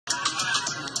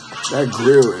That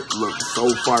grill, it looked so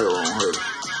fire on her.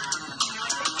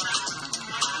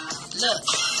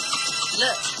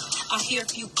 Look, I hear a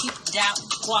few people doubt,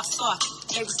 walk off.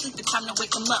 They was sleeping, time to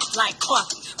wake them up like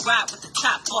coffee. Ride with the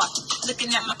top off.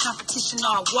 Looking at my competition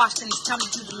all washed, and it's time to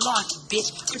do the laundry,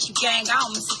 bitch. Richie gang, I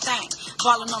don't miss a thing.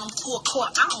 Ballin' on them full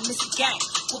court, I don't miss a game.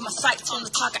 With my sights on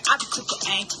the target, I be quick to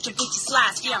aim. Jabuti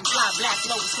slides, yeah, I'm fly, black,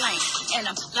 Lois Lane. And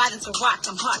I'm light as a rock,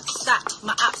 I'm hard to stop.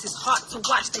 My ops is hard to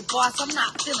watch, they bars, I'm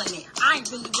not feeling it. I ain't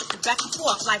really with the back and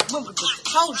forth like Wimbledon.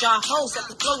 Told y'all hoes that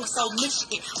the flow is so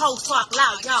Michigan. Hoes talk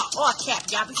loud, y'all all cap.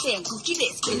 Y'all be saying Gucci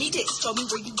this, Skinny this. Show me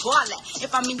where you ball at.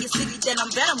 If I'm in your city, then I'm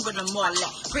bet I'm with them all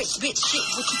at. Rich bitch shit,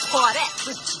 what you call that?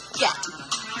 Yeah.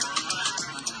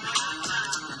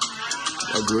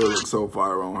 That grill looks so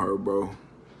fire on her, bro.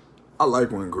 I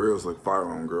like when grills look fire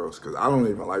on girls, because I don't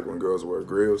even like when girls wear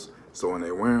grills. So when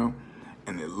they wear them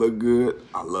and they look good,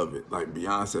 I love it. Like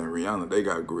Beyonce and Rihanna, they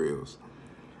got grills.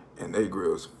 And they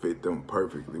grills fit them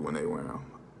perfectly when they wear them.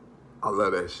 I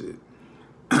love that shit.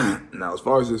 Now, as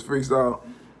far as this freestyle,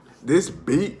 this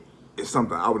beat is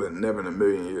something I would have never in a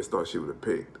million years thought she would have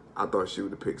picked. I thought she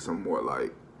would have picked some more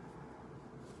like,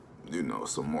 you know,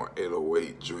 some more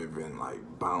 808 driven, like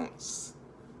bounce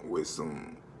with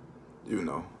some, you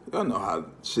know, y'all know how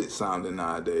shit sounding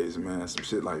nowadays, man. Some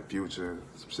shit like Future,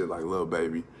 some shit like Lil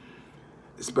Baby.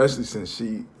 Especially since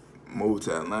she moved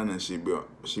to Atlanta and she be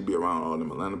around all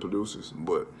them Atlanta producers.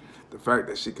 But the fact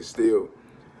that she could still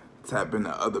tap into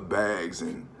other bags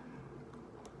and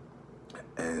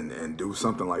do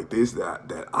something like this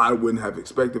that I wouldn't have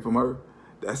expected from her,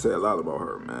 that said a lot about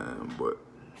her, man. But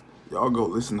y'all go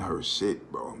listen to her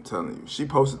shit, bro. I'm telling you. She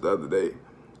posted the other day,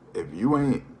 if you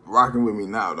ain't rocking with me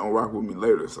now, don't rock with me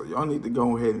later. So y'all need to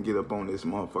go ahead and get up on this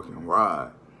motherfucking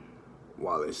ride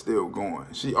while it's still going.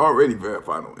 She already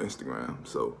verified on Instagram.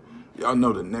 So y'all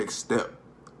know the next step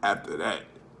after that,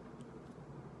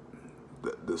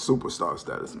 the superstar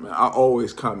status, man. I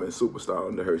always comment superstar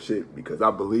under her shit because I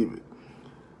believe it.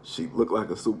 She look like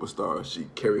a superstar. She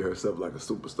carry herself like a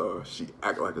superstar. She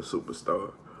act like a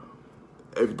superstar.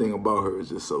 Everything about her is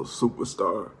just so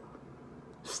superstar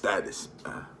status,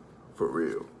 man, for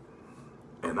real.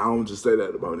 And I don't just say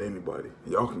that about anybody.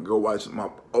 Y'all can go watch my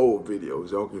old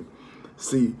videos. Y'all can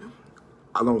see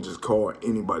I don't just call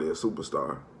anybody a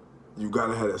superstar. You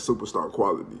gotta have that superstar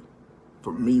quality.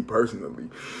 For me personally,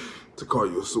 to call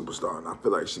you a superstar, and I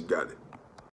feel like she got it.